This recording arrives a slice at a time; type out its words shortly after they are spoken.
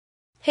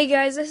Hey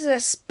guys, this is a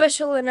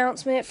special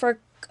announcement for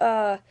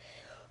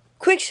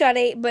Quickshot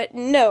 8, but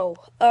no.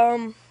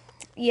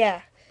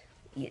 Yeah.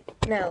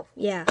 No,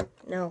 yeah.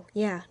 No,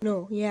 yeah.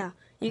 No, yeah.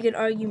 You can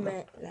argue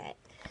that.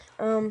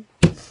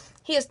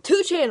 He has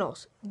two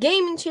channels,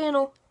 gaming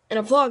channel and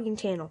a vlogging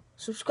channel.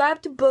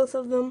 Subscribe to both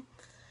of them.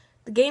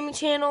 The gaming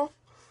channel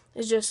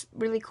is just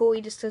really cool. He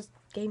just does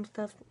game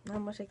stuff.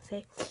 Not much I can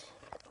say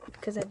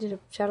because I did a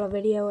shout out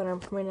video and I'm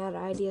running out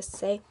of ideas to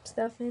say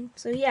stuff in.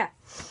 So yeah.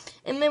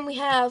 And then we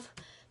have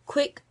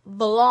Quick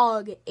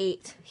Vlog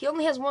 8. He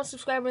only has one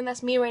subscriber, and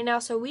that's me right now,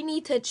 so we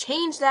need to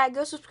change that.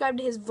 Go subscribe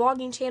to his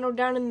vlogging channel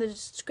down in the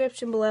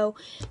description below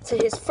to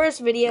his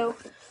first video.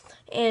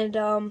 And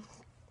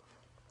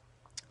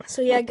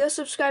so yeah, go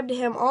subscribe to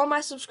him. All my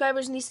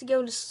subscribers needs to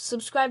go to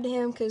subscribe to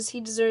him because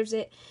he deserves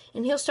it.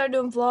 And he'll start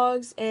doing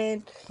vlogs,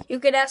 and you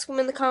could ask him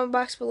in the comment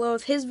box below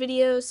of his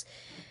videos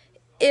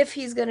if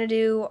he's gonna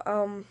do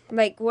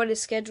like what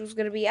his schedule's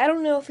gonna be. I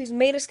don't know if he's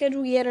made a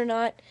schedule yet or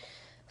not.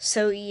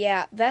 So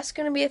yeah, that's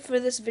going to be it for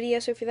this video.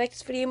 So if you like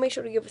this video, make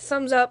sure to give it a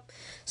thumbs up.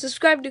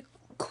 Subscribe to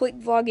Quick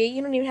Vlog 8.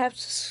 You don't even have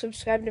to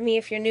subscribe to me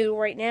if you're new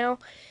right now.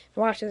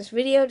 Watching this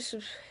video, just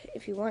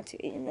if you want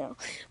to, you know.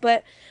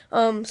 But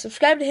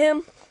subscribe to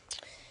him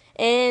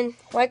and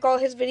like all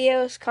his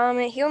videos,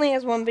 comment. He only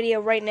has one video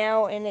right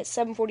now, and it's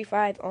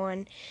 7:45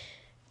 on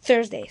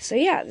Thursday. So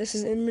yeah, this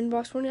is Inman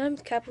Box 49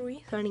 with Capital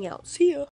signing out. See ya.